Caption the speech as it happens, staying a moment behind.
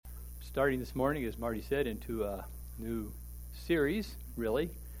starting this morning, as Marty said, into a new series, really.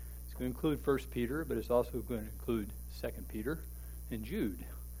 It's going to include 1 Peter, but it's also going to include 2 Peter and Jude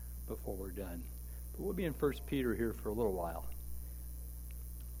before we're done. But we'll be in 1 Peter here for a little while.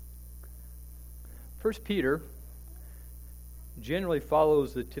 1 Peter generally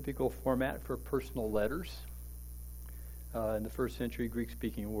follows the typical format for personal letters in the first century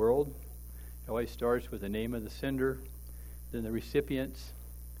Greek-speaking world. It always starts with the name of the sender, then the recipients,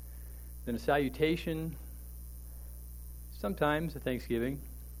 then a salutation, sometimes a thanksgiving,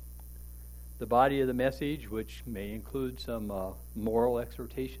 the body of the message, which may include some moral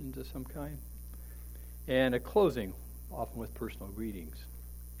exhortations of some kind, and a closing, often with personal greetings.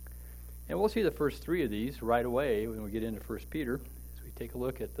 And we'll see the first three of these right away when we get into 1 Peter, as we take a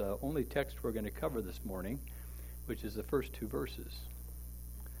look at the only text we're going to cover this morning, which is the first two verses.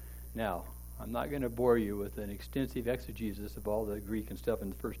 Now, I'm not going to bore you with an extensive exegesis of all the Greek and stuff in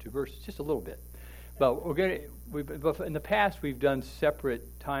the first two verses, just a little bit. But in the past, we've done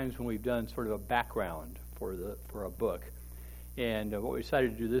separate times when we've done sort of a background for a book. And what we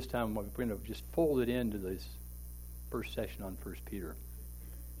decided to do this time, we're going to just fold it into this first session on 1 Peter.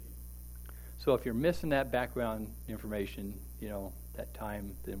 So if you're missing that background information, that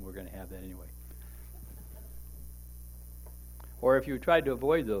time, then we're going to have that anyway. Or if you tried to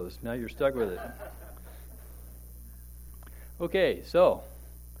avoid those, now you're stuck with it. Okay, so,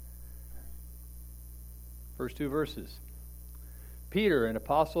 first two verses. Peter, an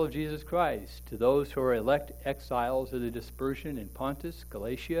apostle of Jesus Christ, to those who are elect exiles of the dispersion in Pontus,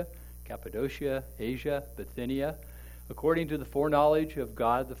 Galatia, Cappadocia, Asia, Bithynia, according to the foreknowledge of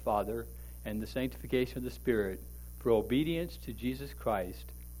God the Father and the sanctification of the Spirit, for obedience to Jesus Christ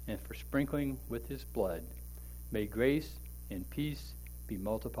and for sprinkling with his blood, may grace and peace be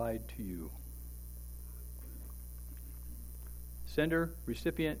multiplied to you. Sender,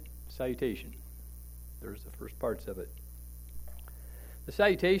 recipient, salutation. There's the first parts of it. The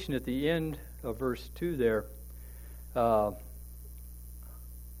salutation at the end of verse 2 there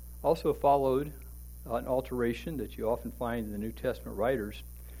also followed an alteration that you often find in the New Testament writers.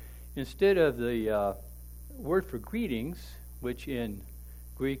 Instead of the word for greetings, which in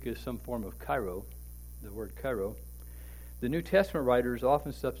Greek is some form of kairo, the word kairo, the New Testament writers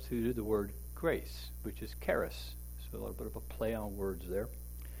often substituted the word grace, which is charis. So a little bit of a play on words there.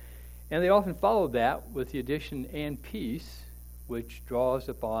 And they often followed that with the addition and peace, which draws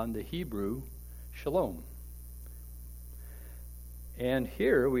upon the Hebrew shalom. And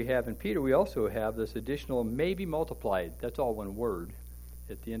here we have in Peter, we also have this additional may be multiplied. That's all one word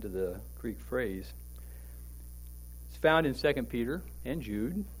at the end of the Greek phrase. It's found in 2 Peter and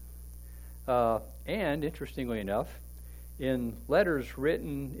Jude. And interestingly enough, in letters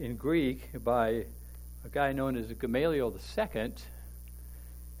written in Greek by a guy known as Gamaliel II,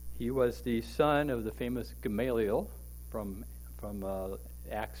 he was the son of the famous Gamaliel from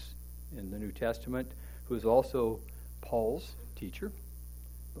Acts in the New Testament, who was also Paul's teacher,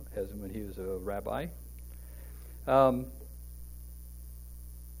 as when he was a rabbi. And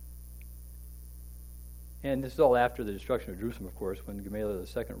this is all after the destruction of Jerusalem, of course, when Gamaliel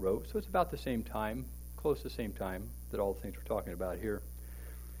II wrote. So it's about the same time, close to the same time that all the things we're talking about here.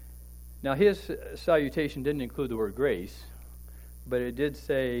 Now, his salutation didn't include the word grace, but it did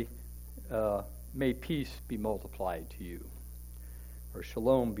say, may peace be multiplied to you, or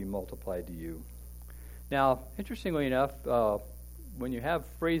shalom be multiplied to you. Now, interestingly enough, when you have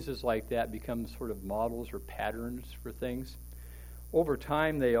phrases like that become sort of models or patterns for things, over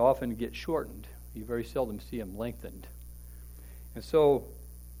time they often get shortened. You very seldom see them lengthened. And so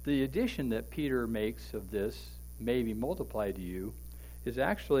the addition that Peter makes of this, may be multiplied to you, is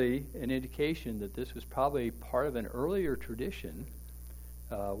actually an indication that this was probably part of an earlier tradition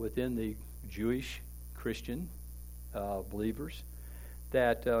within the Jewish Christian believers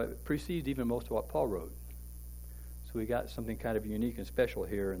that precedes even most of what Paul wrote. So we got something kind of unique and special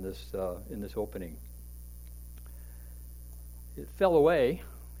here in this opening. It fell away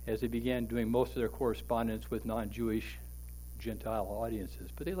as they began doing most of their correspondence with non-Jewish Gentile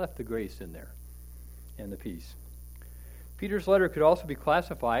audiences, but they left the grace in there and the peace. Peter's letter could also be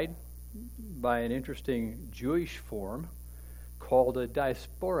classified by an interesting Jewish form called a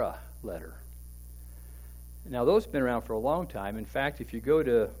diaspora letter. Now, those have been around for a long time. In fact, if you go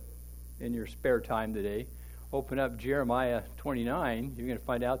to, in your spare time today, open up Jeremiah 29, you're going to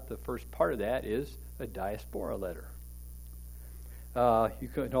find out the first part of that is a diaspora letter. You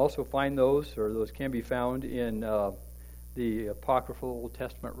can also find those, or those can be found in the apocryphal Old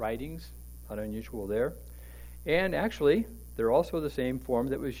Testament writings, not unusual there. And actually, they're also the same form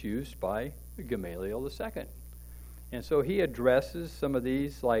that was used by Gamaliel II. And so he addresses some of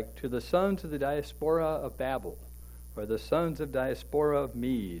these, like to the sons of the diaspora of Babel, or the sons of diaspora of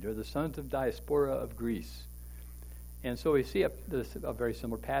Mede, or the sons of diaspora of Greece. And so we see a very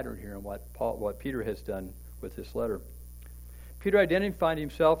similar pattern here in what Peter has done with this letter. Peter identified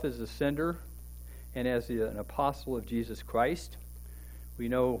himself as a sender and as an apostle of Jesus Christ. We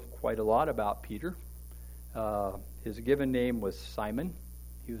know quite a lot about Peter. His given name was Simon.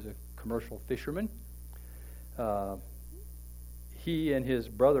 He was a commercial fisherman. He and his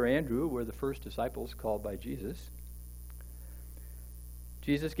brother Andrew were the first disciples called by Jesus.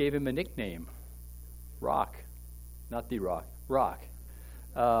 Jesus gave him a nickname, Rock. Not the Rock, Rock.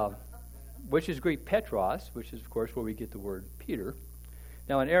 Which is Greek Petros, which is, of course, where we get the word Peter.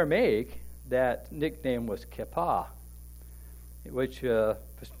 Now, in Aramaic, that nickname was Kepa, which was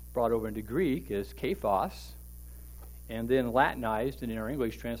brought over into Greek as Kephas, and then Latinized and in our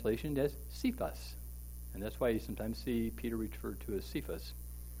English translation as Cephas. And that's why you sometimes see Peter referred to as Cephas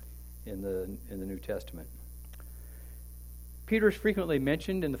in the New Testament. Peter is frequently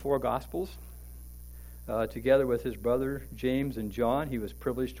mentioned in the four Gospels. Together with his brother James and John, he was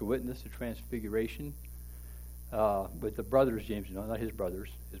privileged to witness the transfiguration with the brothers James and John, not his brothers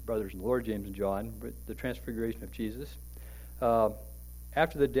in the Lord, James and John, but the transfiguration of Jesus.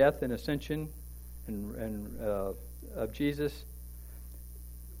 After the death and ascension of Jesus,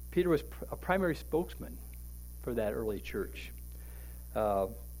 Peter was a primary spokesman for that early church.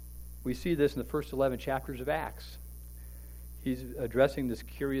 We see this in the first 11 chapters of Acts. He's addressing this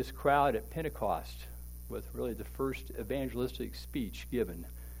curious crowd at Pentecost with really the first evangelistic speech given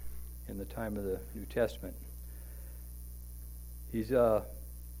in the time of the New Testament. He's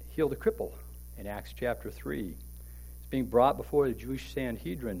healed a cripple in Acts chapter 3. He's being brought before the Jewish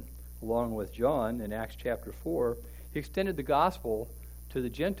Sanhedrin along with John in Acts chapter 4. He extended the gospel to the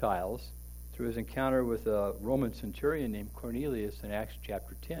Gentiles through his encounter with a Roman centurion named Cornelius in Acts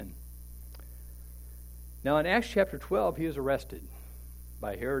chapter 10. Now in Acts chapter 12, he was arrested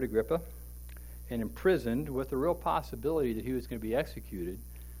by Herod Agrippa and imprisoned with the real possibility that he was going to be executed,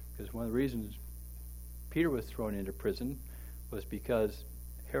 because one of the reasons Peter was thrown into prison was because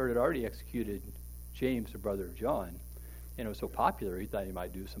Herod had already executed James, the brother of John, and it was so popular he thought he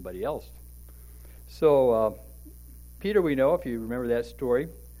might do somebody else. So Peter, we know, if you remember that story,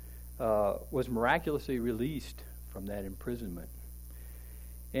 was miraculously released from that imprisonment.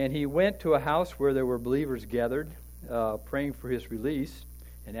 And he went to a house where there were believers gathered, praying for his release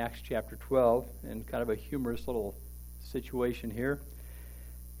in Acts chapter 12, and kind of a humorous little situation here.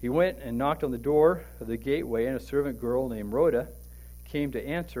 He went and knocked on the door of the gateway, and a servant girl named Rhoda came to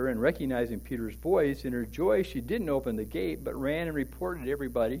answer, and recognizing Peter's voice, in her joy she didn't open the gate, but ran and reported to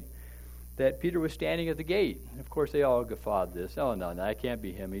everybody that Peter was standing at the gate. And of course, they all guffawed this. Oh, no, that can't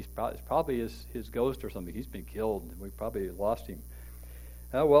be him. It's probably his ghost or something. He's been killed. We probably lost him.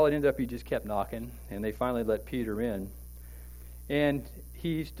 Well, it ended up he just kept knocking, and they finally let Peter in. And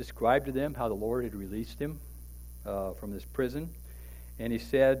he described to them how the Lord had released him from this prison. And he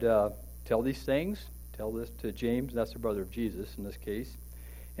said, tell these things. Tell this to James, that's the brother of Jesus in this case,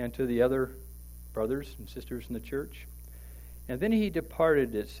 and to the other brothers and sisters in the church. And then he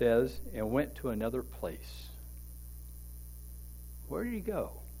departed, it says, and went to another place. Where did he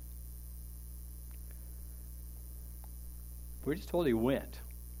go? We're just told he went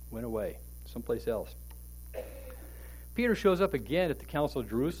away, someplace else. Peter shows up again at the Council of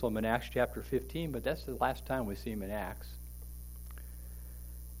Jerusalem in Acts chapter 15, but that's the last time we see him in Acts.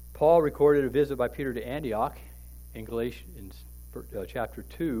 Paul recorded a visit by Peter to Antioch in Galatians chapter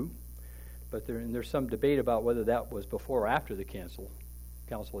 2, but there's some debate about whether that was before or after the Council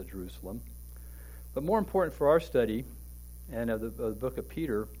of Jerusalem. But more important for our study and of the book of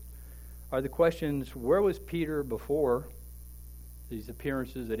Peter are the questions: where was Peter before these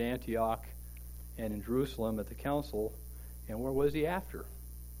appearances at Antioch and in Jerusalem at the council, and where was he after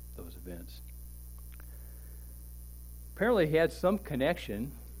those events? Apparently he had some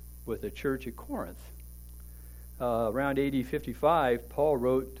connection with the church at Corinth. Around AD 55, Paul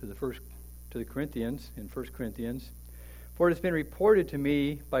wrote to the Corinthians in 1 Corinthians, "For it has been reported to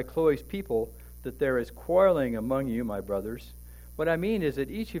me by Chloe's people that there is quarreling among you, my brothers. What I mean is that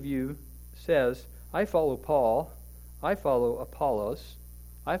each of you says, I follow Paul, I follow Apollos,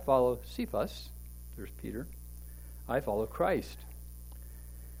 I follow Cephas," there's Peter, "I follow Christ."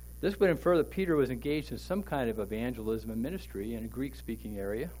 This would infer that Peter was engaged in some kind of evangelism and ministry in a Greek-speaking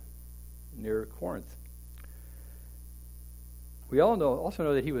area near Corinth. We also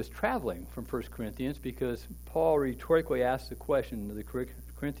know that he was traveling from 1 Corinthians because Paul rhetorically asked the question to the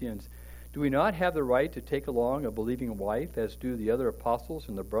Corinthians, "Do we not have the right to take along a believing wife, as do the other apostles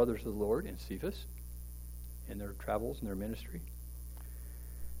and the brothers of the Lord and Cephas?" in their travels and their ministry?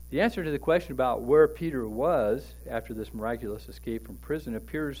 The answer to the question about where Peter was after this miraculous escape from prison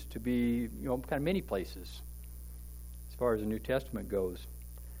appears to be, kind of many places as far as the New Testament goes.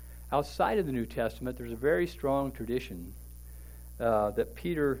 Outside of the New Testament, there's a very strong tradition that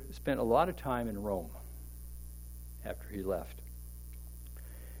Peter spent a lot of time in Rome after he left.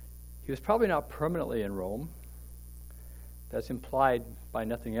 He was probably not permanently in Rome. That's implied by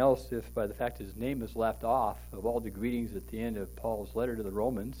nothing else if by the fact his name is left off of all the greetings at the end of Paul's letter to the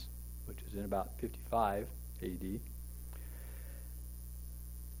Romans, which is in about 55 A.D.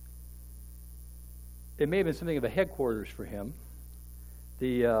 It may have been something of a headquarters for him.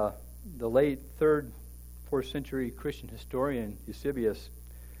 The late 3rd, 4th century Christian historian Eusebius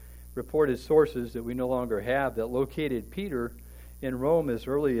reported sources that we no longer have that located Peter in Rome as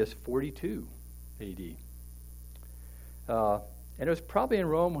early as 42 A.D. And it was probably in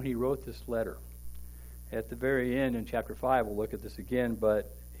Rome when he wrote this letter. At the very end, in chapter 5, we'll look at this again,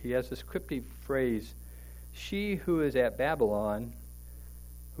 but he has this cryptic phrase, "She who is at Babylon,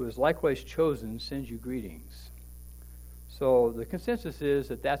 who is likewise chosen, sends you greetings." So the consensus is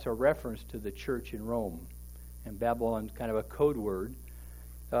that that's a reference to the church in Rome, and Babylon's kind of a code word.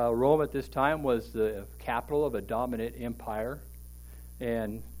 Rome at this time was the capital of a dominant empire,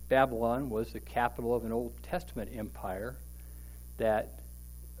 and Babylon was the capital of an Old Testament empire that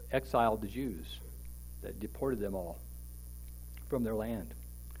exiled the Jews, that deported them all from their land.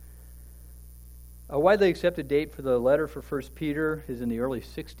 A widely accepted date for the letter for 1 Peter is in the early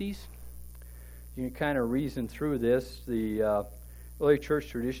 60s. You can kind of reason through this. The early church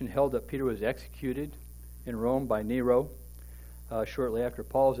tradition held that Peter was executed in Rome by Nero shortly after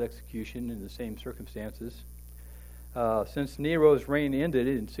Paul's execution in the same circumstances. Since Nero's reign ended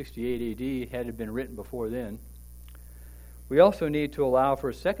in 68 A.D., it had been written before then. We also need to allow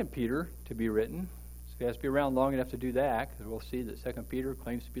for 2 Peter to be written. So he has to be around long enough to do that, because we'll see that 2 Peter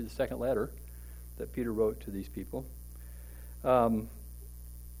claims to be the second letter that Peter wrote to these people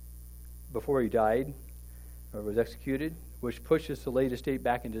before he died or was executed, which pushes the latest date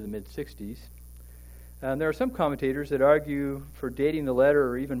back into the mid-60s. And there are some commentators that argue for dating the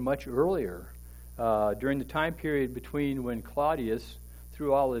letter even much earlier, during the time period between when Claudius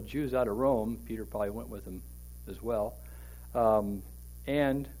threw all the Jews out of Rome. Peter probably went with them as well, and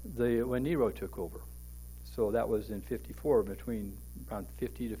when Nero took over. So that was in 54, between around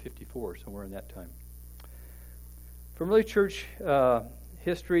 50 to 54, somewhere in that time. From early church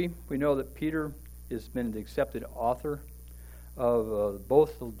history, we know that Peter has been the accepted author of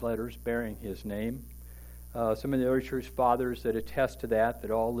both the letters bearing his name. Some of the early church fathers that attest to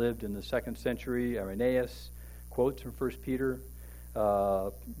that all lived in the 2nd century. Irenaeus quotes from 1 Peter.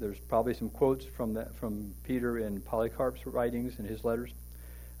 There's probably some quotes from Peter in Polycarp's writings and his letters.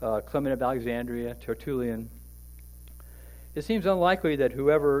 Clement of Alexandria, Tertullian. It seems unlikely that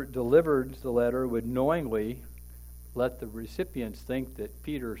whoever delivered the letter would knowingly let the recipients think that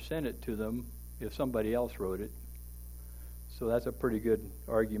Peter sent it to them if somebody else wrote it. So that's a pretty good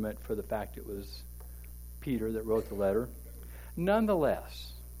argument for the fact it was Peter that wrote the letter.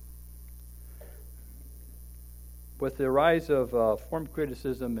 Nonetheless, with the rise of form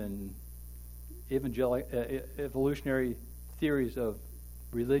criticism and evolutionary theories of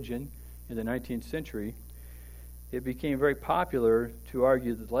religion in the 19th century, it became very popular to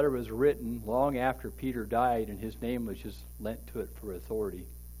argue that the letter was written long after Peter died and his name was just lent to it for authority.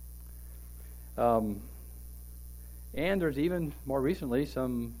 And there's even more recently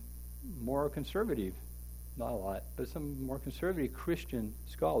some more conservative, not a lot, but some more conservative Christian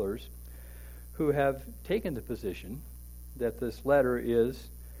scholars who have taken the position that this letter is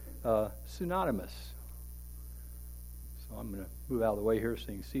synonymous. So I'm going to move out of the way here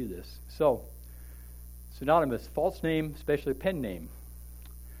so you can see this. So, synonymous, false name, especially pen name.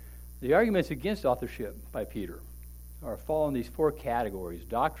 The arguments against authorship by Peter fall in these 4 categories: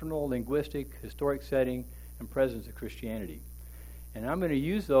 doctrinal, linguistic, historic setting, and presence of Christianity. And I'm going to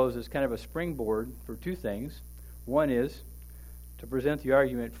use those as kind of a springboard for 2 things. One is to present the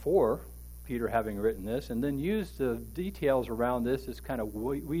argument for Peter having written this, and then use the details around this as kind of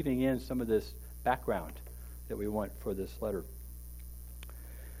weaving in some of this background that we want for this letter.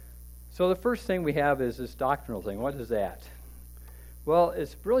 So the first thing we have is this doctrinal thing. What is that? Well,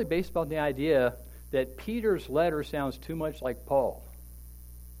 it's really based on the idea that Peter's letter sounds too much like Paul.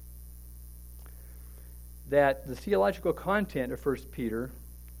 That the theological content of 1 Peter,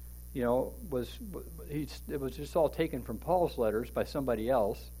 it was just all taken from Paul's letters by somebody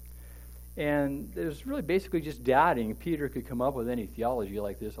else. And it was really basically just doubting Peter could come up with any theology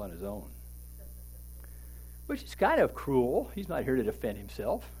like this on his own. Which is kind of cruel. He's not here to defend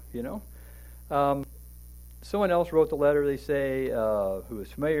himself, someone else wrote the letter, they say, who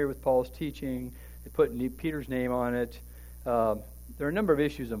was familiar with Paul's teaching. They put Peter's name on it. There are a number of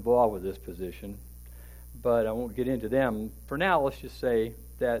issues involved with this position, but I won't get into them. For now, let's just say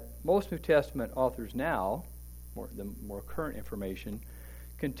that most New Testament authors now, the more current information,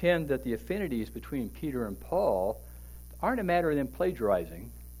 contend that the affinities between Peter and Paul aren't a matter of them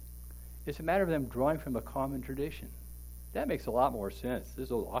plagiarizing. It's a matter of them drawing from a common tradition. That makes a lot more sense. This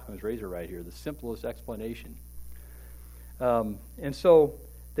is old Occam's razor right here, the simplest explanation. And so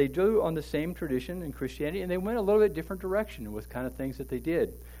they drew on the same tradition in Christianity, and they went a little bit different direction with kind of things that they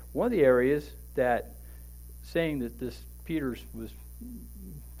did. One of the areas that saying that this Peter's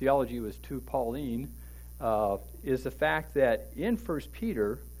theology was too Pauline is the fact that in 1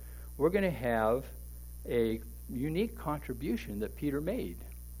 Peter, we're going to have a unique contribution that Peter made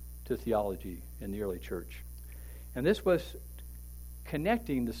to theology in the early church. And this was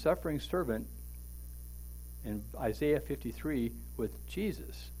connecting the suffering servant in Isaiah 53 with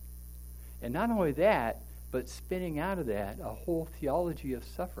Jesus. And not only that, but spinning out of that a whole theology of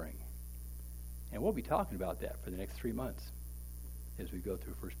suffering. And we'll be talking about that for the next 3 months as we go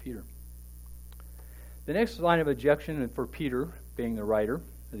through 1 Peter. The next line of objection for Peter, being the writer,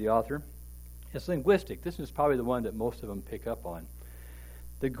 the author, is linguistic. This is probably the one that most of them pick up on.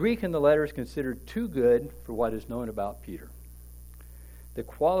 The Greek in the letter is considered too good for what is known about Peter. The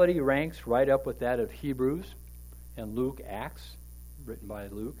quality ranks right up with that of Hebrews and Luke, Acts, written by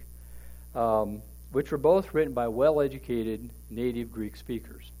Luke, which were both written by well-educated native Greek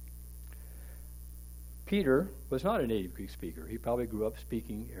speakers. Peter was not a native Greek speaker. He probably grew up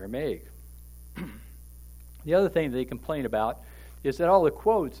speaking Aramaic. The other thing they complain about is that all the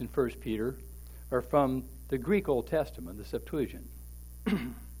quotes in 1 Peter are from the Greek Old Testament, the Septuagint.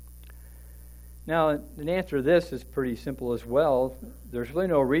 Now, an answer to this is pretty simple as well. There's really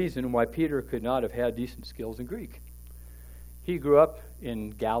no reason why Peter could not have had decent skills in Greek. He grew up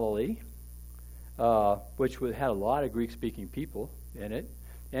in Galilee, which had a lot of Greek-speaking people in it,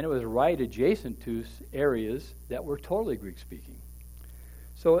 and it was right adjacent to areas that were totally Greek-speaking.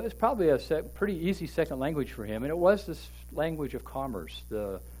 So it's probably a pretty easy second language for him, and it was this language of commerce,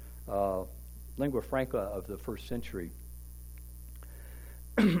 the lingua franca of the first century.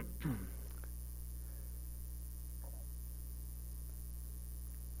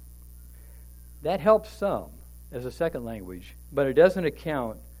 That helps some as a second language, but it doesn't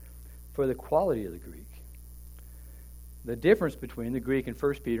account for the quality of the Greek. The difference between the Greek in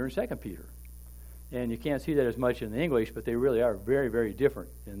 1 Peter and 2 Peter. And you can't see that as much in the English, but they really are very, very different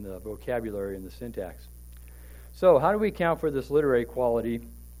in the vocabulary and the syntax. So how do we account for this literary quality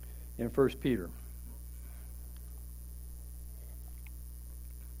in 1 Peter?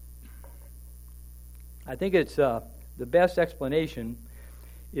 I think it's the best explanation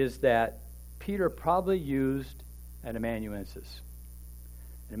is that Peter probably used an amanuensis.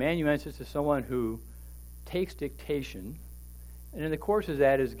 An amanuensis is someone who takes dictation, and in the course of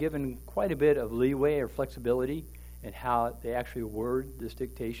that is given quite a bit of leeway or flexibility in how they actually word this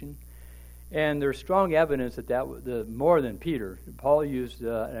dictation. And there's strong evidence that more than Peter, Paul used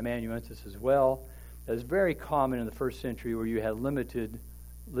an amanuensis as well. That's very common in the first century where you had limited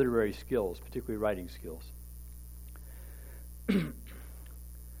literary skills, particularly writing skills.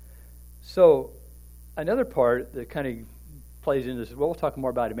 So another part that kind of plays into this, we'll talk more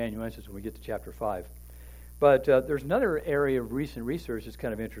about amanuensis when we get to chapter 5. But there's another area of recent research that's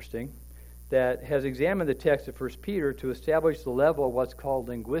kind of interesting that has examined the text of 1 Peter to establish the level of what's called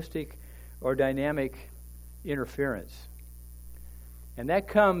linguistic or dynamic interference. And that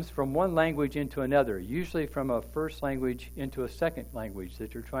comes from one language into another, usually from a first language into a second language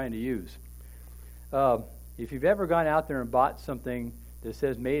that you're trying to use. If you've ever gone out there and bought something that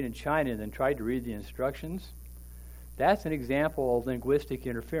says made in China and then tried to read the instructions, that's an example of linguistic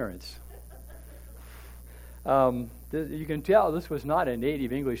interference. You can tell this was not a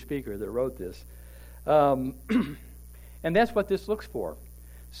native English speaker that wrote this. And that's what this looks for.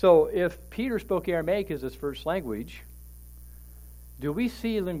 So if Peter spoke Aramaic as his first language, do we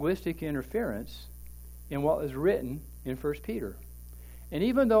see linguistic interference in what was written in 1 Peter? And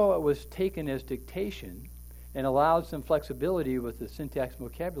even though it was taken as dictation and allowed some flexibility with the syntax and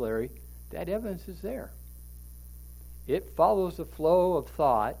vocabulary, that evidence is there. It follows the flow of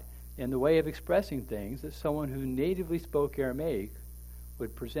thought and the way of expressing things that someone who natively spoke Aramaic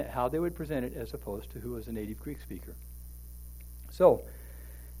would present, how they would present it as opposed to who was a native Greek speaker. So,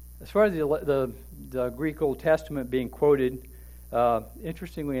 as far as the Greek Old Testament being quoted,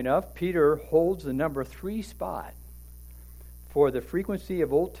 interestingly enough, Peter holds the number 3 spot for the frequency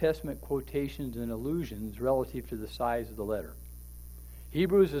of Old Testament quotations and allusions relative to the size of the letter.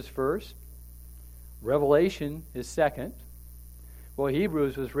 Hebrews is first, Revelation is second. Well,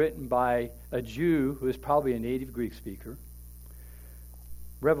 Hebrews was written by a Jew who was probably a native Greek speaker.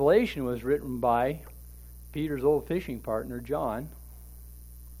 Revelation was written by Peter's old fishing partner, John.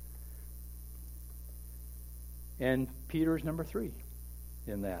 And Peter's number 3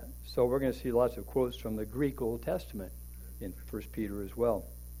 in that. So we're going to see lots of quotes from the Greek Old Testament in 1 Peter as well.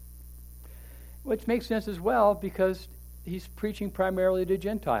 Which makes sense as well because he's preaching primarily to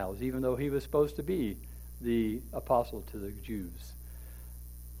Gentiles, even though he was supposed to be the apostle to the Jews.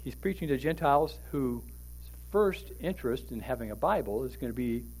 He's preaching to Gentiles whose first interest in having a Bible is going to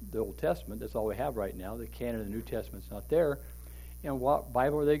be the Old Testament. That's all we have right now. The canon of the New Testament's not there. And what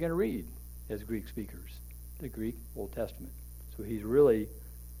Bible are they going to read as Greek speakers? The Greek Old Testament. So he's really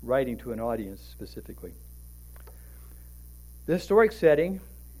writing to an audience specifically. The historic setting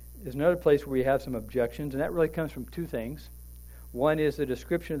is another place where we have some objections, and that really comes from 2 things. One is the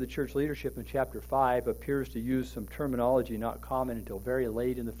description of the church leadership in chapter 5 appears to use some terminology not common until very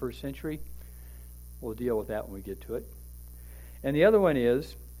late in the first century. We'll deal with that when we get to it. And the other one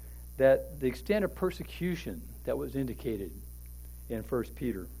is that the extent of persecution that was indicated in 1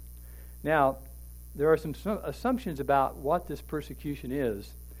 Peter. Now, there are some assumptions about what this persecution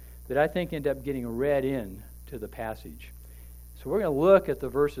is that I think end up getting read in to the passage. So we're going to look at the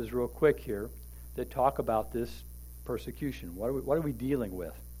verses real quick here that talk about this persecution. What are we dealing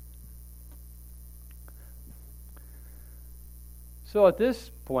with? So at this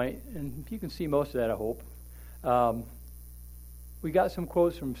point, and you can see most of that, I hope, we got some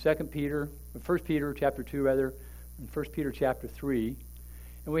quotes from 1 Peter chapter 2, and 1 Peter chapter 3.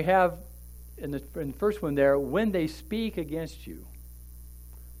 And we have, in the first one there, when they speak against you.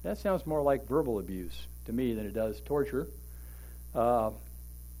 That sounds more like verbal abuse to me than it does torture.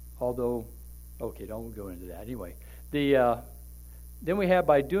 Although, okay, don't go into that. Anyway, then we have,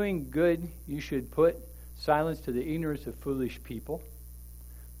 by doing good, you should put silence to the ignorance of foolish people.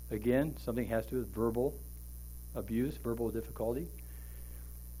 Again, something has to do with verbal abuse, verbal difficulty.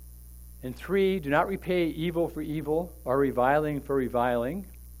 And 3, do not repay evil for evil, or reviling for reviling,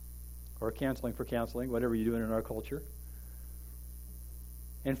 or canceling for canceling, whatever you're doing in our culture.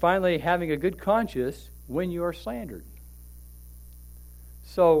 And finally, having a good conscience when you are slandered.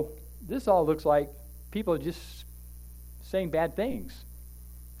 So this all looks like people just saying bad things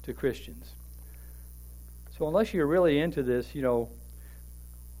to Christians. So unless you're really into this,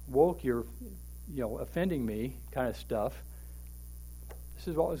 woke, you're, offending me kind of stuff, this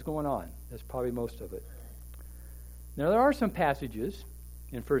is what was going on. That's probably most of it. Now there are some passages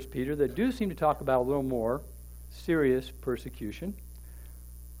in 1 Peter that do seem to talk about a little more serious persecution.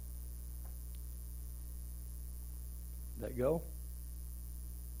 Let go.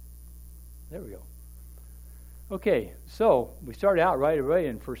 There we go. Okay, so we start out right away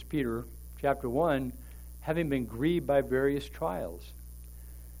in 1 Peter chapter 1, having been grieved by various trials.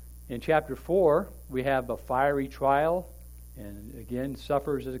 In chapter 4, we have a fiery trial, and again,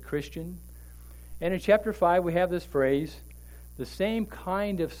 suffers as a Christian. And in chapter 5, we have this phrase, the same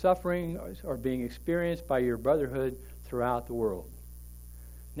kind of suffering are being experienced by your brotherhood throughout the world.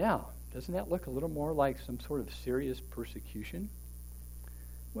 Now, doesn't that look a little more like some sort of serious persecution?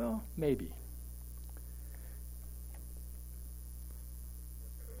 Well, maybe.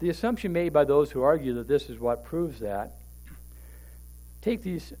 The assumption made by those who argue that this is what proves that, take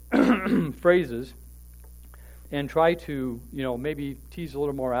these phrases and try to, maybe tease a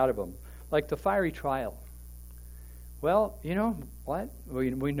little more out of them. Like the fiery trial. Well, what?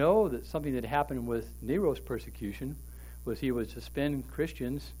 We know that something that happened with Nero's persecution was he would suspend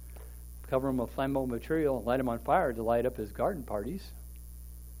Christians, cover them with flammable material, and light them on fire to light up his garden parties.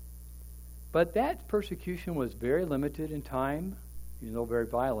 But that persecution was very limited in time, even though very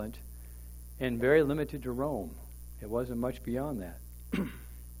violent, and very limited to Rome. It wasn't much beyond that.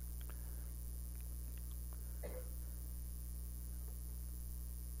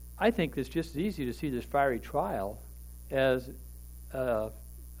 I think it's just as easy to see this fiery trial as a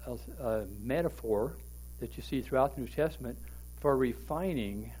metaphor that you see throughout the New Testament for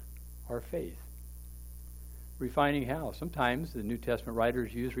refining our faith. Refining how? Sometimes the New Testament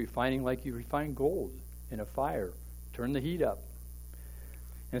writers use refining like you refine gold in a fire. Turn the heat up.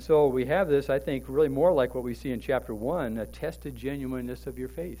 And so we have this, I think, really more like what we see in chapter 1, a tested genuineness of your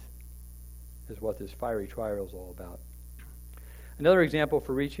faith is what this fiery trial is all about. Another example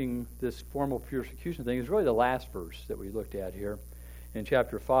for reaching this formal persecution thing is really the last verse that we looked at here in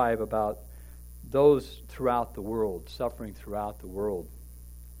chapter 5 about those throughout the world, suffering throughout the world.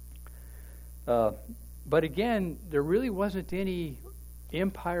 But again, there really wasn't any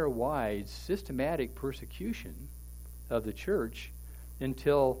empire-wide systematic persecution of the church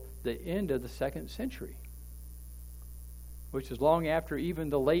until the end of the 2nd century, which is long after even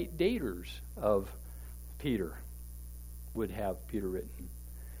the late daters of Peter would have Peter written.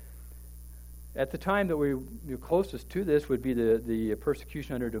 At the time that we closest to this would be the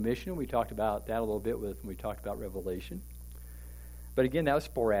persecution under Domitian. We talked about that a little bit when we talked about Revelation. But again, that was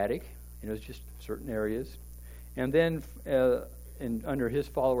sporadic. It was just certain areas. And then under his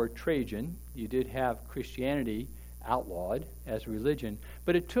follower Trajan, you did have Christianity outlawed as a religion.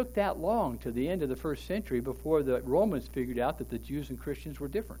 But it took that long to the end of the 1st century before the Romans figured out that the Jews and Christians were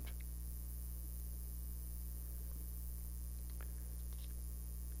different.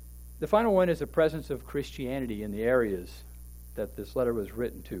 The final one is the presence of Christianity in the areas that this letter was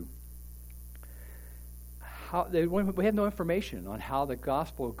written to. We have no information on how the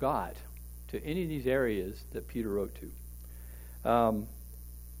gospel got to any of these areas that Peter wrote to.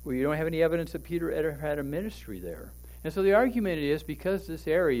 We don't have any evidence that Peter ever had a ministry there. And so the argument is, because this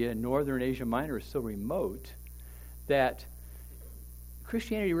area in northern Asia Minor is so remote, that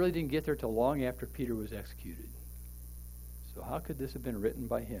Christianity really didn't get there till long after Peter was executed. So how could this have been written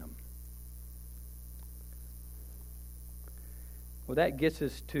by him? Well, that gets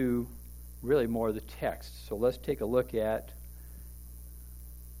us to really more of the text. So let's take a look at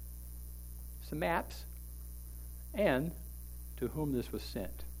some maps and to whom this was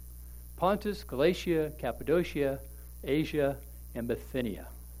sent. Pontus, Galatia, Cappadocia, Asia, and Bithynia.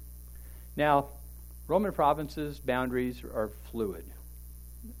 Now, Roman provinces' boundaries are fluid.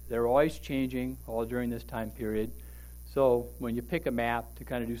 They're always changing all during this time period. So when you pick a map to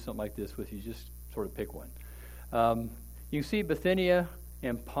kind of do something like this with, you just sort of pick one. You can see Bithynia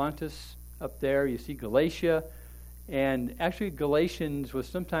and Pontus up there. You see Galatia. And actually Galatians was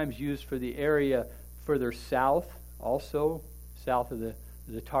sometimes used for the area further south, also south of the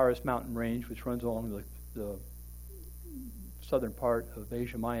Taurus mountain range, which runs along the southern part of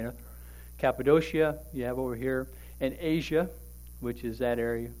Asia Minor. Cappadocia, you have over here, and Asia, which is that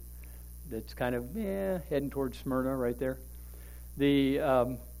area that's kind of heading towards Smyrna right there.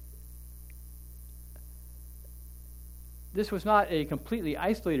 This was not a completely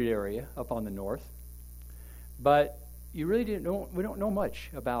isolated area up on the north, but we don't know much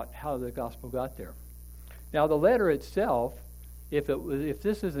about how the gospel got there. Now, the letter itself, if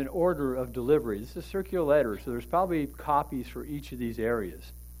this is an order of delivery, this is a circular letter, so there's probably copies for each of these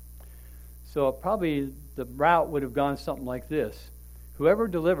areas. So probably the route would have gone something like this. Whoever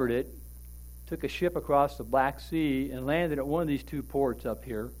delivered it took a ship across the Black Sea and landed at one of these two ports up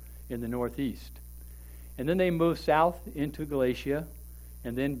here in the northeast. And then they moved south into Galatia,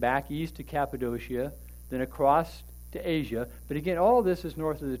 and then back east to Cappadocia, then across to Asia. But again, all of this is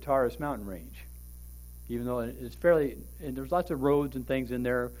north of the Taurus mountain range, even though it's fairly, and there's lots of roads and things in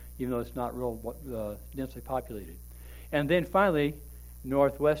there, even though it's not real densely populated. And then finally,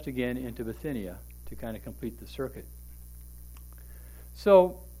 northwest again into Bithynia to kind of complete the circuit.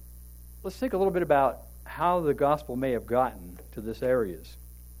 So let's think a little bit about how the gospel may have gotten to this areas.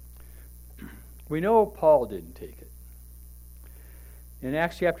 We know Paul didn't take it. In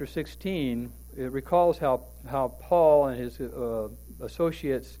Acts chapter 16, it recalls how Paul and his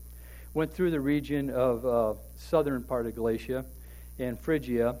associates went through the region of southern part of Galatia and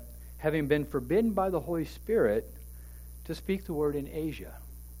Phrygia, having been forbidden by the Holy Spirit to speak the word in Asia.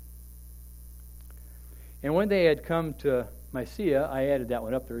 And when they had come to Mysia, I added that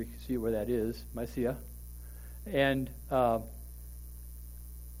one up there, you can see where that is, Mysia, and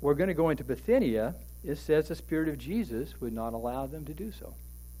we're going to go into Bithynia. It says the Spirit of Jesus would not allow them to do so.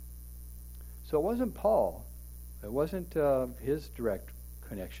 So it wasn't Paul. It wasn't his direct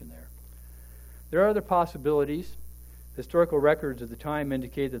connection there. There are other possibilities. Historical records at the time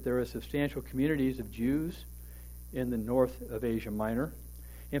indicate that there are substantial communities of Jews in the north of Asia Minor.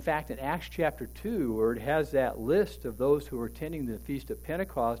 In fact, in Acts chapter 2, where it has that list of those who were attending the Feast of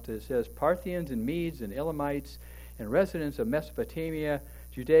Pentecost, it says Parthians and Medes and Elamites and residents of Mesopotamia,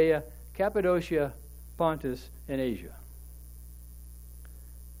 Judea, Cappadocia, Pontus, and Asia.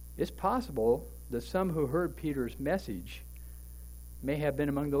 It's possible that some who heard Peter's message may have been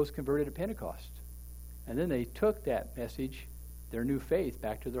among those converted at Pentecost. And then they took that message, their new faith,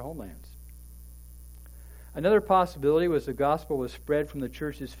 back to their homelands. Another possibility was the gospel was spread from the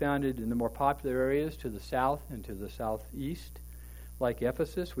churches founded in the more popular areas to the south and to the southeast, like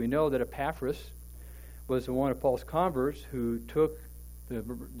Ephesus. We know that Epaphras was one of Paul's converts who took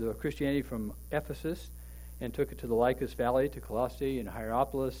the Christianity from Ephesus and took it to the Lycus Valley, to Colossae and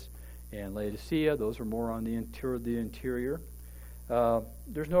Hierapolis and Laodicea. Those were more on the interior.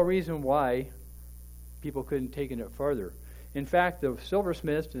 There's no reason why people couldn't take it further. In fact, the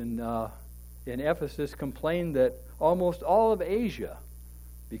silversmiths in Ephesus complained that almost all of Asia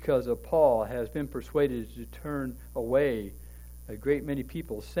because of Paul, has been persuaded to turn away a great many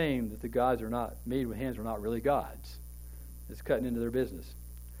people, saying that the gods are not made with hands are not really gods. It's cutting into their business.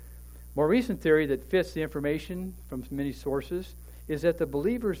 More recent theory that fits the information from many sources is that the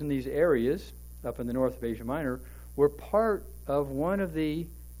believers in these areas, up in the north of Asia Minor, were part of one of the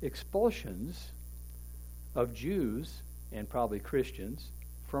expulsions of Jews, and probably Christians,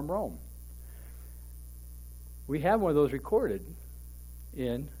 from Rome. We have one of those recorded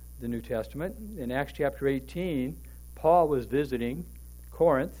in the New Testament. In Acts chapter 18, Paul was visiting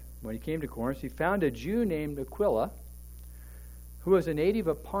Corinth. When he came to Corinth, he found a Jew named Aquila, who was a native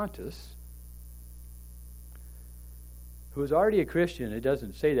of Pontus, who was already a Christian. It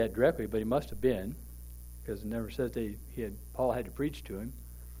doesn't say that directly, but he must have been, because it never says Paul had to preach to him,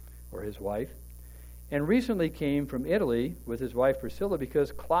 or his wife. And recently came from Italy with his wife Priscilla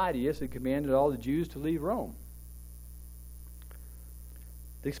because Claudius had commanded all the Jews to leave Rome.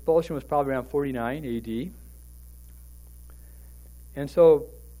 The expulsion was probably around 49 A.D. And so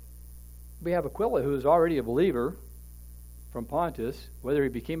we have Aquila, who is already a believer from Pontus. Whether he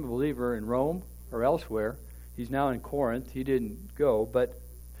became a believer in Rome or elsewhere, he's now in Corinth. He didn't go, but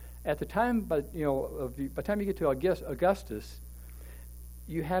at the time, by the time you get to Augustus,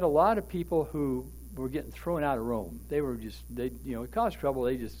 you had a lot of people who were getting thrown out of Rome. It caused trouble.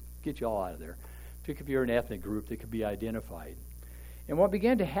 They just get you all out of there. Particularly if you're an ethnic group that could be identified. And what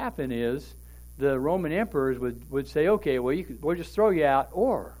began to happen is the Roman emperors would say, okay, we'll just throw you out,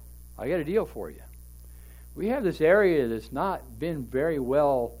 or I got a deal for you. We have this area that's not been very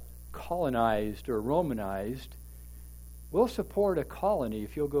well colonized or Romanized. We'll support a colony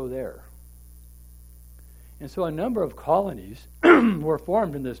if you'll go there. And so a number of colonies were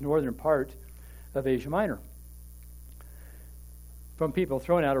formed in this northern part of Asia Minor from people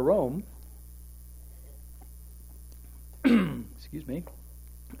thrown out of Rome, excuse me,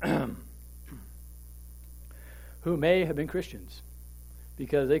 who may have been Christians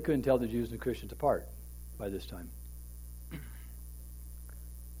because they couldn't tell the Jews and the Christians apart by this time.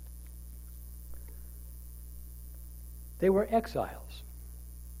 They were exiles,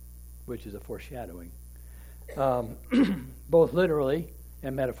 which is a foreshadowing, both literally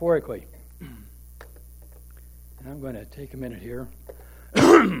and metaphorically. And I'm going to take a minute here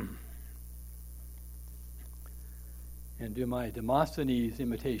and do my Demosthenes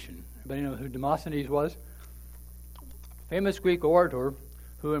imitation. Anybody know who Demosthenes was? Famous Greek orator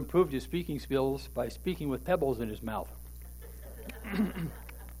who improved his speaking skills by speaking with pebbles in his mouth.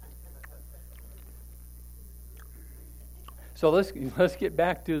 So let's get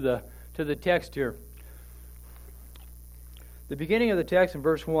back to the text here. The beginning of the text in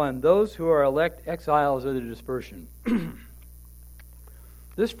verse 1, those who are elect exiles of the dispersion.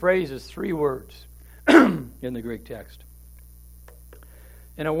 This phrase is 3 words in the Greek text.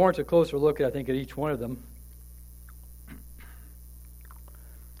 And it warrants a closer look, I think, at each one of them.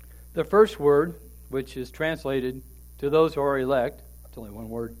 The first word, which is translated to those who are elect, it's only one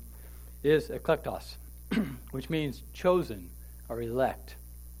word, is eklektos, which means chosen or elect.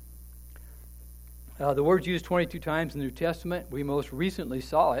 The word's used 22 times in the New Testament. We most recently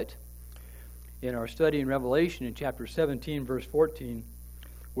saw it in our study in Revelation in chapter 17, verse 14,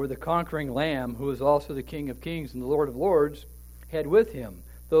 where the conquering Lamb, who is also the King of Kings and the Lord of Lords, had with him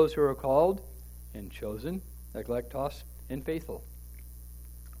those who are called and chosen, eklektos, and faithful.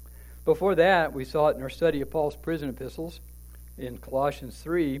 Before that, we saw it in our study of Paul's prison epistles in Colossians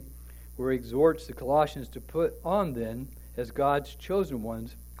 3, where he exhorts the Colossians to put on then as God's chosen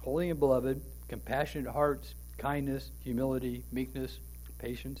ones, holy and beloved, compassionate hearts, kindness, humility, meekness,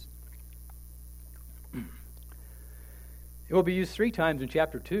 patience. It will be used 3 times in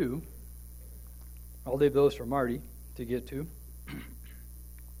chapter 2. I'll leave those for Marty to get to.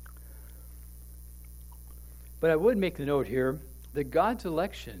 But I would make the note here that God's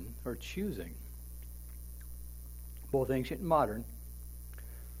election, or choosing, both ancient and modern,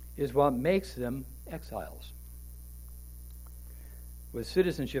 is what makes them exiles, with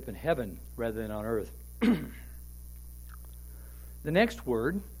citizenship in heaven rather than on earth. The next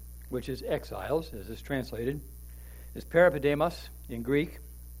word, which is exiles, as is translated, is parapidemos in Greek.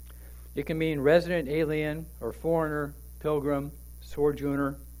 It can mean resident alien or foreigner, pilgrim,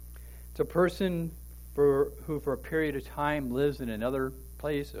 sojourner. It's a person who for a period of time lives in another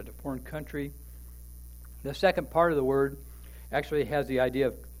place, a foreign country. The second part of the word actually has the idea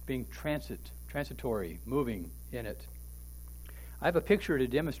of being transitory, moving in it. I have a picture to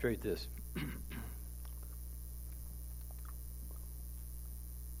demonstrate this.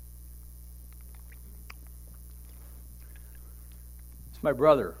 It's my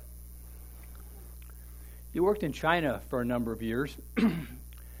brother. He worked in China for a number of years.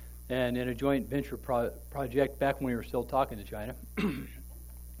 and in a joint venture project back when we were still talking to China.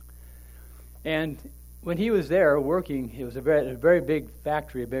 And when he was there working, it was a very big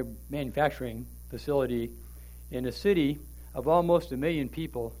factory, a big manufacturing facility in a city of almost 1 million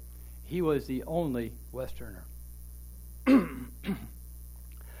people. He was the only Westerner. Pardon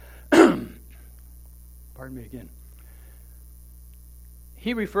me again.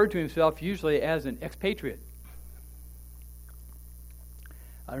 He referred to himself usually as an expatriate.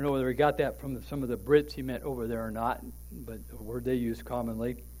 I don't know whether he got that from some of the Brits he met over there or not, but a word they use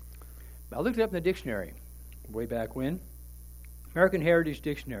commonly. I looked it up in the dictionary way back when. American Heritage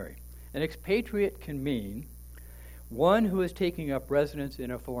Dictionary. An expatriate can mean one who is taking up residence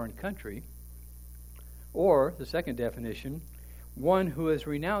in a foreign country, or, the second definition, one who has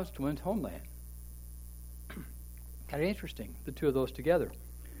renounced one's homeland. Kind of interesting, the two of those together.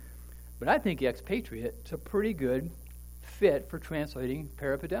 But I think expatriate is a pretty good fit for translating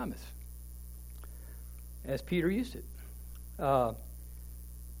Peripademus, as Peter used it.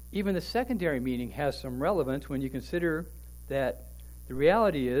 Even the secondary meaning has some relevance when you consider that the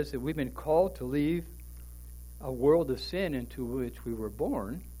reality is that we've been called to leave a world of sin into which we were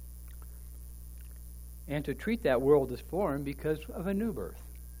born and to treat that world as foreign because of a new birth.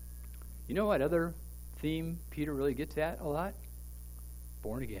 You know what other theme Peter really gets at a lot?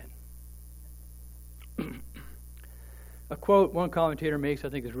 Born again. A quote one commentator makes I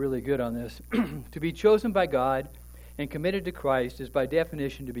think is really good on this. To be chosen by God and committed to Christ is by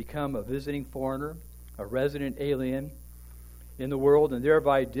definition to become a visiting foreigner, a resident alien in the world, and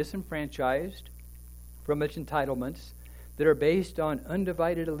thereby disenfranchised from its entitlements that are based on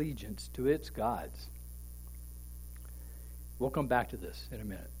undivided allegiance to its gods. We'll come back to this in a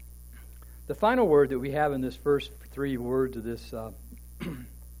minute. The final word that we have in this first 3 words of this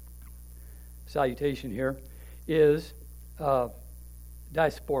salutation here is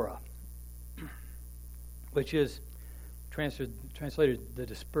diaspora, which is translated the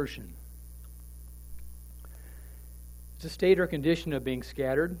dispersion. It's a state or condition of being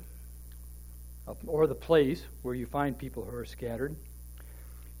scattered, or the place where you find people who are scattered.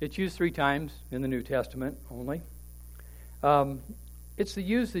 It's used 3 times in the New Testament only. It's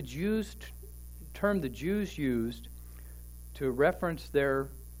the term the Jews used to reference their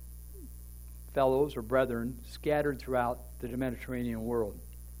fellows or brethren scattered throughout the Mediterranean world.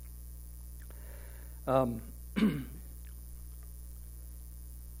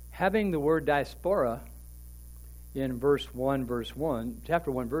 Having the word diaspora in chapter 1,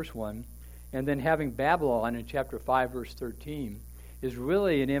 verse 1, and then having Babylon in chapter 5, verse 13, is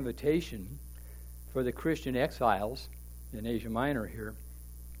really an invitation for the Christian exiles in Asia Minor here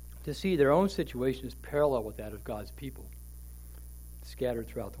to see their own situation as parallel with that of God's people scattered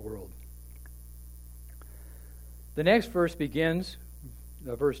throughout the world. The next verse begins,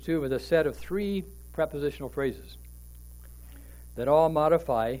 verse 2, with a set of 3 prepositional phrases that all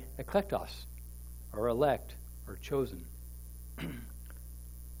modify eklektos, or elect, or chosen.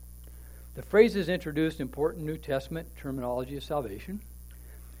 The phrases introduced important New Testament terminology of salvation,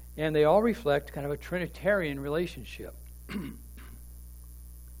 and they all reflect kind of a Trinitarian relationship. You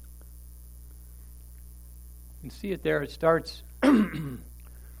can see it there. It starts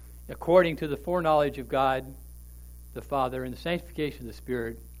according to the foreknowledge of God the Father and the sanctification of the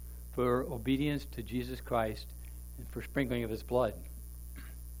Spirit for obedience to Jesus Christ and for sprinkling of His blood.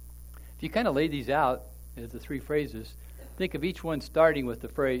 If you kind of lay these out as the 3 phrases, think of each one starting with the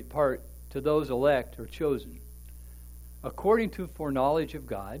phrase part to those elect or chosen. According to foreknowledge of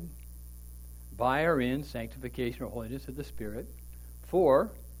God, by or in sanctification or holiness of the Spirit, for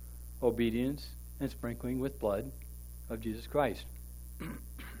obedience and sprinkling with blood of Jesus Christ.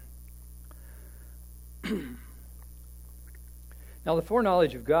 Now, the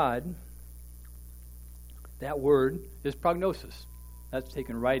foreknowledge of God, that word is prognosis. That's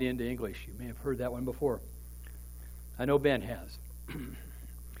taken right into English. You may have heard that one before. I know Ben has.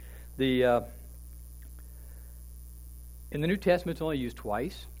 In the New Testament, it's only used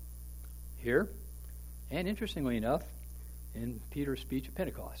twice here, and interestingly enough, in Peter's speech at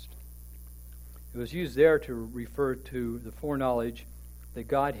Pentecost. It was used there to refer to the foreknowledge that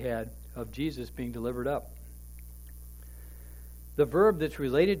God had of Jesus being delivered up. The verb that's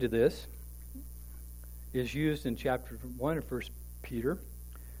related to this is used in chapter 1 of 1 Peter,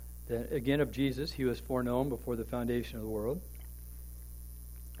 that again of Jesus, he was foreknown before the foundation of the world.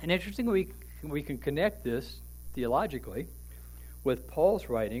 And interestingly, we can connect this theologically with Paul's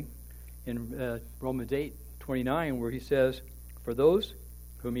writing in Romans 8:29, where he says, "For those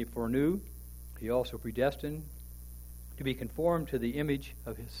whom he foreknew, he also predestined to be conformed to the image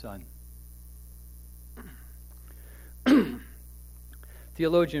of his Son."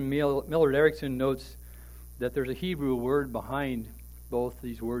 Theologian Millard Erickson notes that there's a Hebrew word behind both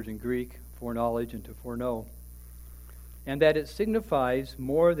these words in Greek, foreknowledge and to foreknow, and that it signifies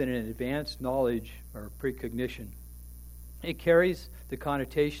more than an advanced knowledge or precognition. It carries the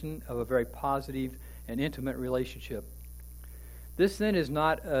connotation of a very positive and intimate relationship. This then is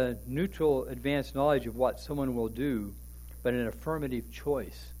not a neutral advanced knowledge of what someone will do, but an affirmative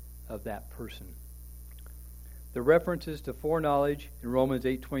choice of that person. The references to foreknowledge in Romans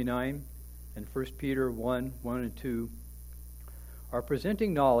 8:29 and 1 Peter 1:1 and 2 are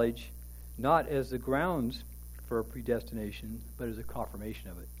presenting knowledge not as the grounds for predestination, but as a confirmation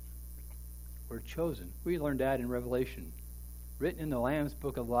of it. We're chosen. We learned that in Revelation, written in the Lamb's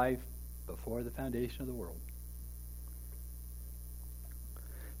Book of Life before the foundation of the world.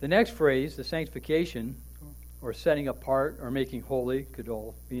 The next phrase, the sanctification, or setting apart or making holy, could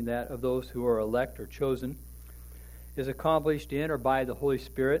all mean that, of those who are elect or chosen, is accomplished in or by the Holy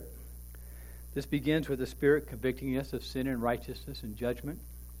Spirit. This begins with the Spirit convicting us of sin and righteousness and judgment,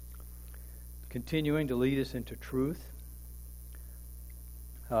 continuing to lead us into truth,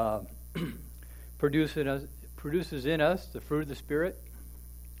 produces in us the fruit of the Spirit,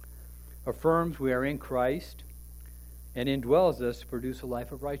 affirms we are in Christ, and indwells us to produce a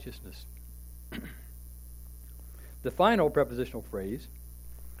life of righteousness. The final prepositional phrase,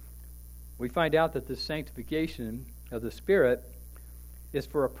 we find out that the sanctification of the Spirit is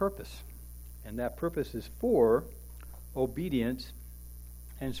for a purpose, and that purpose is for obedience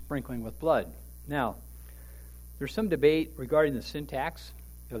and sprinkling with blood. Now, there's some debate regarding the syntax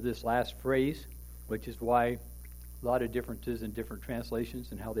of this last phrase, which is why a lot of differences in different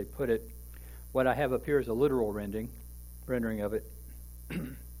translations and how they put it. What I have up here is a literal rendering of it.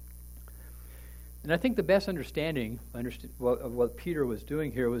 And I think the best understanding of what Peter was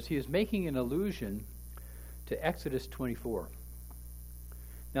doing here was he was making an allusion to Exodus 24.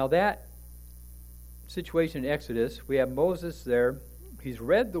 Now that situation in Exodus, we have Moses there. He's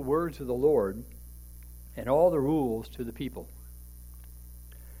read the words of the Lord and all the rules to the people.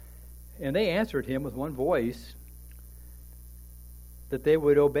 And they answered him with one voice that they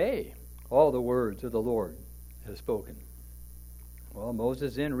would obey all the words of the Lord has spoken. Well,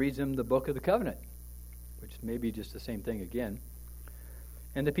 Moses then reads them the book of the covenant, which may be just the same thing again.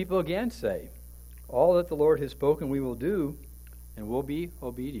 And the people again say, all that the Lord has spoken we will do, and will be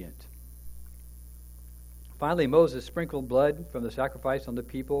obedient. Finally, Moses sprinkled blood from the sacrifice on the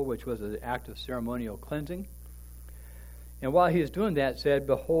people, which was an act of ceremonial cleansing. And while he was doing that, said,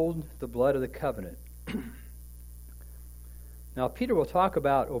 behold the blood of the covenant. Now, Peter will talk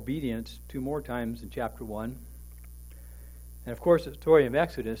about obedience 2 more times in chapter 1. And of course, the story of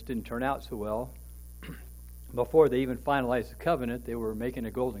Exodus didn't turn out so well. Before they even finalized the covenant, they were making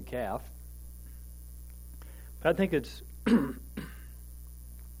a golden calf. But I think it's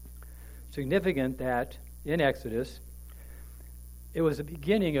significant that in Exodus, it was the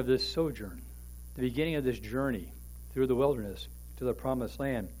beginning of this sojourn, the beginning of this journey through the wilderness to the promised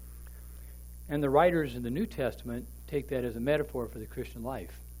land. And the writers in the New Testament take that as a metaphor for the Christian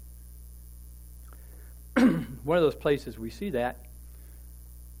life. One of those places we see that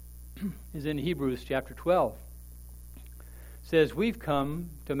is in Hebrews chapter 12. It says, we've come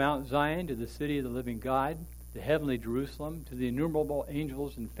to Mount Zion, to the city of the living God, the heavenly Jerusalem, to the innumerable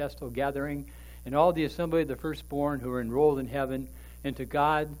angels in festal gathering, and all the assembly of the firstborn who are enrolled in heaven, and to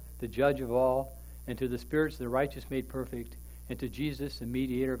God, the judge of all, and to the spirits of the righteous made perfect, and to Jesus, the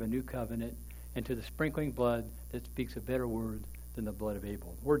mediator of a new covenant, and to the sprinkling blood that speaks a better word than the blood of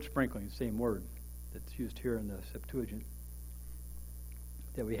Abel. The word sprinkling is the same word that's used here in the Septuagint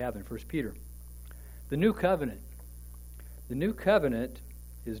that we have in 1 Peter. The new covenant. The new covenant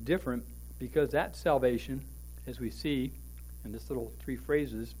is different because that salvation, as we see in this little 3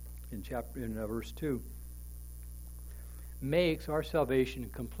 phrases in verse 2, makes our salvation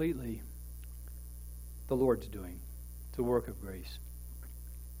completely the Lord's doing. It's a work of grace.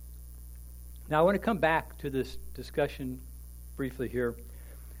 Now I want to come back to this discussion briefly here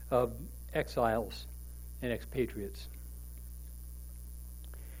of exiles and expatriates,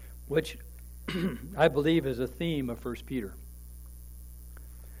 which I believe is a theme of 1 Peter.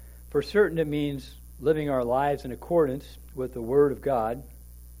 For certain, it means living our lives in accordance with the Word of God,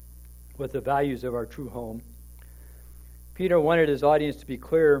 with the values of our true home. Peter wanted his audience to be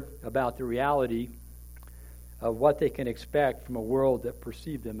clear about the reality of what they can expect from a world that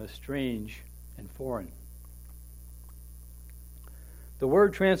perceived them as strange and foreign. The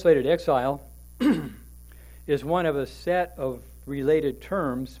word translated exile is one of a set of related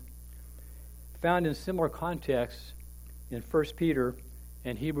terms found in similar contexts in 1 Peter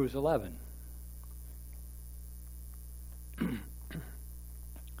and Hebrews 11.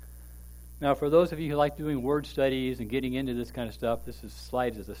 Now, for those of you who like doing word studies and getting into this kind of stuff,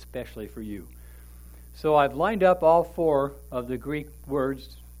 slide is especially for you. So I've lined up all 4 of the Greek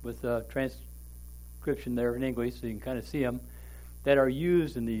words with the transcription there in English, so you can kind of see them, that are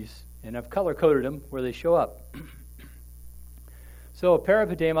used in these, and I've color-coded them where they show up. So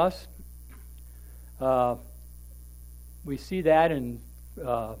parapidemos, we see that in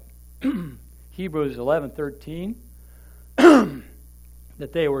Hebrews 11:13,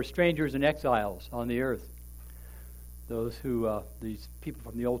 that they were strangers and exiles on the earth. Those who, these people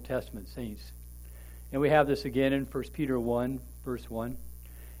from the Old Testament saints. And we have this again in 1 Peter 1, verse 1.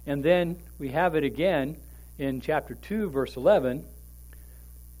 And then we have it again in chapter 2, verse 11,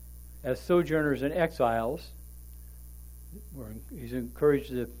 as sojourners and exiles. He's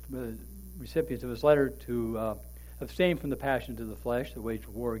encouraged the recipients of his letter to abstain from the passions of the flesh, that wage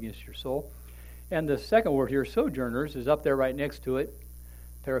war against your soul. And the second word here, sojourners, is up there right next to it.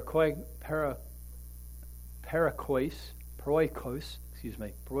 Paroikos,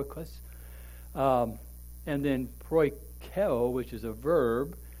 and then proikeo, which is a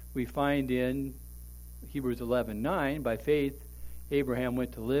verb, we find in Hebrews 11:9. By faith, Abraham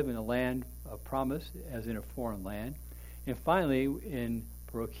went to live in a land of promise, as in a foreign land. And finally, in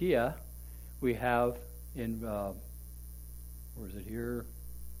parokia, we have in, where is it here?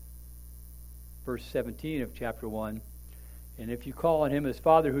 Verse 17 of chapter 1. And if you call on him as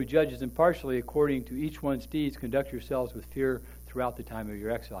Father who judges impartially according to each one's deeds, conduct yourselves with fear throughout the time of your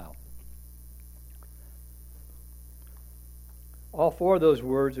exile. All 4 of those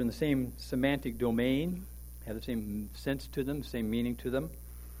words are in the same semantic domain, have the same sense to them, same meaning to them.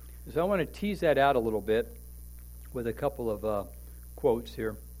 So I want to tease that out a little bit with a couple of quotes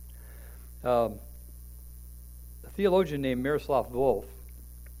here. A theologian named Miroslav Volf.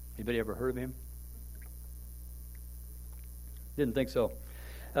 Anybody ever heard of him? Didn't think so.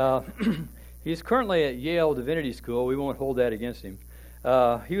 He's currently at Yale Divinity School. We won't hold that against him.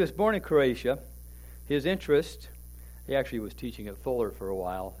 He was born in Croatia. His interest, he actually was teaching at Fuller for a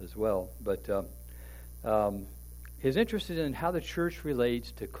while as well, but his interest is in how the church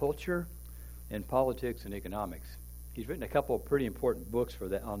relates to culture and politics and economics. He's written a couple of pretty important books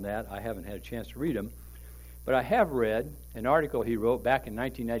on that. I haven't had a chance to read them, but I have read an article he wrote back in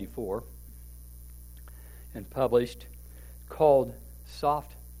 1994 and published called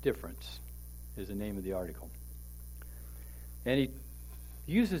Soft Difference is the name of the article. And he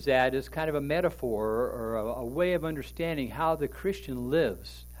uses that as kind of a metaphor or a way of understanding how the Christian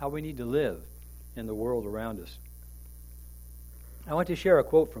lives, how we need to live in the world around us. I want to share a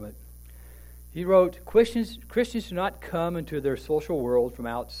quote from it. He wrote, Christians do not come into their social world from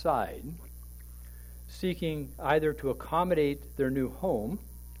outside, seeking either to accommodate their new home,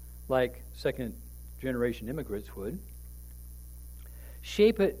 like second-generation immigrants would,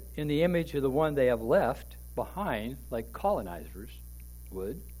 shape it in the image of the one they have left behind, like colonizers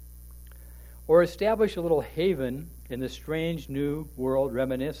would, or establish a little haven in the strange new world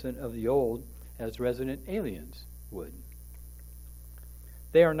reminiscent of the old, as resident aliens would.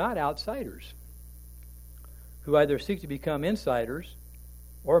 They are not outsiders who either seek to become insiders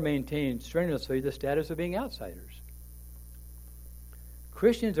or maintain strenuously the status of being outsiders.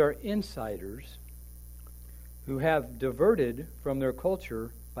 Christians are insiders who have diverted from their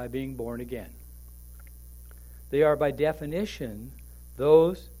culture by being born again. They are by definition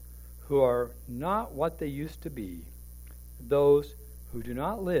those who are not what they used to be, those who do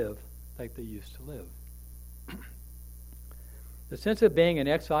not live like they used to live. The sense of being an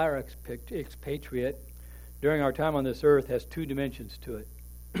exile or expatriate during our time on this earth has 2 dimensions to it.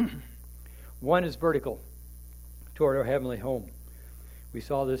 One is vertical, toward our heavenly home. We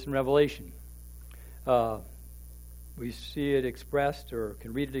saw this in Revelation. We see it expressed, or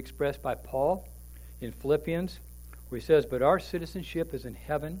can read it expressed by Paul in Philippians, where he says, "But our citizenship is in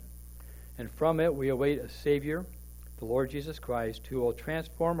heaven, and from it we await a Savior, the Lord Jesus Christ, who will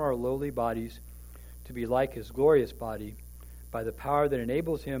transform our lowly bodies to be like his glorious body by the power that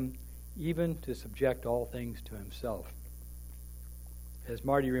enables him even to subject all things to himself." As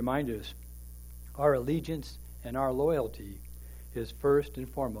Marty reminded us, our allegiance and our loyalty is first and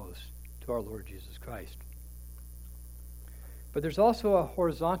foremost to our Lord Jesus Christ. But there's also a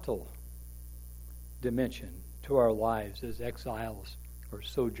horizontal dimension to our lives as exiles or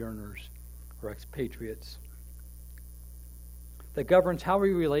sojourners or expatriates that governs how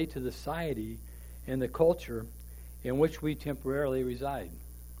we relate to the society and the culture in which we temporarily reside.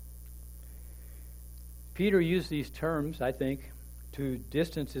 Peter used these terms, I think, to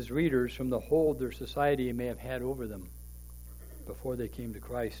distance his readers from the hold their society may have had over them before they came to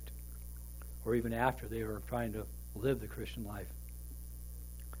Christ, or even after they were trying to live the Christian life.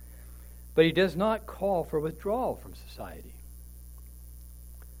 But he does not call for withdrawal from society.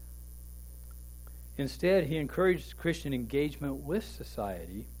 Instead, he encourages Christian engagement with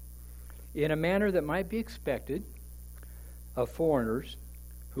society in a manner that might be expected of foreigners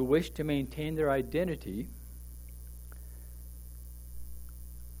who wish to maintain their identity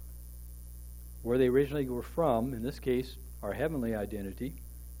where they originally were from, in this case, our heavenly identity.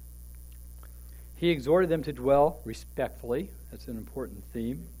 He exhorted them to dwell respectfully, that's an important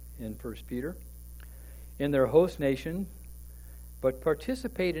theme in 1 Peter, in their host nation, but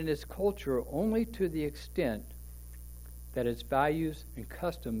participate in its culture only to the extent that its values and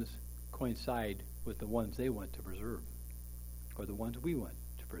customs coincide with the ones they want to preserve, or the ones we want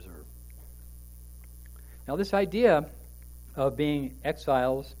to preserve. Now, this idea of being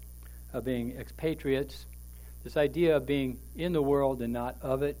exiles, of being expatriates, this idea of being in the world and not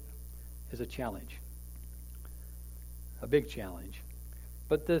of it, is a challenge, a big challenge.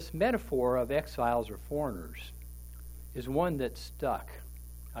 But this metaphor of exiles or foreigners is one that stuck,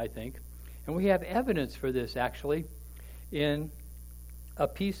 I think. And we have evidence for this, actually, in a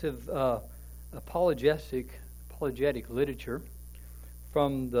piece of apologetic literature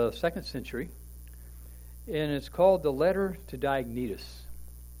from the 2nd century, and it's called The Letter to Diognetus.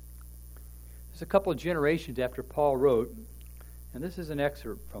 It's a couple of generations after Paul wrote, and this is an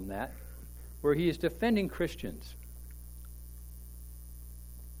excerpt from that, where he is defending Christians.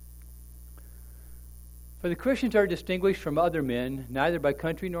 For the Christians are distinguished from other men, neither by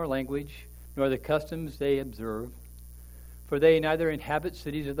country nor language, nor the customs they observe. For they neither inhabit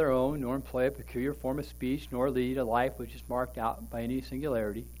cities of their own, nor employ a peculiar form of speech, nor lead a life which is marked out by any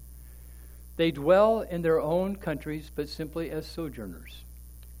singularity. They dwell in their own countries, but simply as sojourners.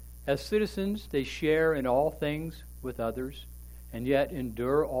 As citizens, they share in all things with others, and yet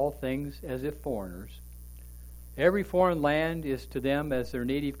endure all things as if foreigners. Every foreign land is to them as their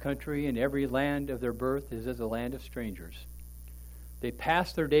native country, and every land of their birth is as a land of strangers. They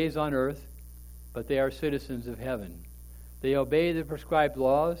pass their days on earth, but they are citizens of heaven. They obey the prescribed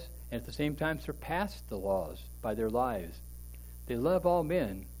laws, and at the same time surpass the laws by their lives. They love all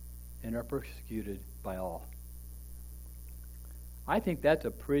men and are persecuted by all. I think that's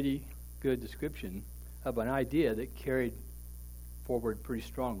a pretty good description of an idea that carried forward pretty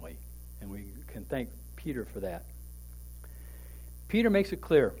strongly, and we can thank Peter for that. Peter makes it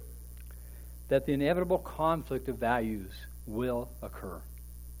clear that the inevitable conflict of values will occur.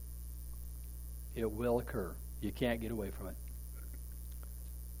 It will occur. You can't get away from it.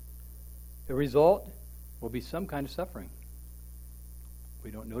 The result will be some kind of suffering.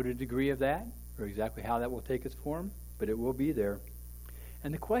 We don't know the degree of that or exactly how that will take its form, but it will be there.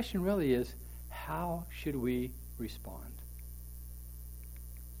 And the question really is, how should we respond?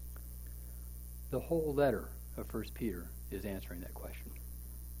 The whole letter of 1 Peter is answering that question.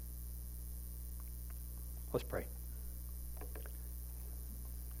 Let's pray.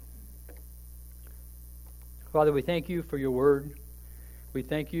 Father, we thank you for your word. We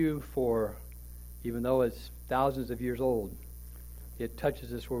thank you for, even though it's thousands of years old, it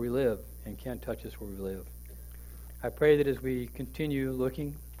touches us where we live and can touch us where we live. I pray that as we continue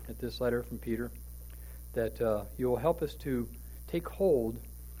looking at this letter from Peter, that you will help us to take hold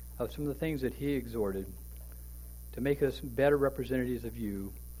of some of the things that he exhorted to make us better representatives of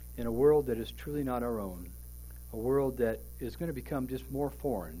you in a world that is truly not our own, a world that is going to become just more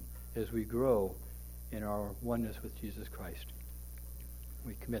foreign as we grow in our oneness with Jesus Christ.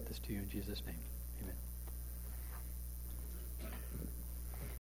 We commit this to you in Jesus' name.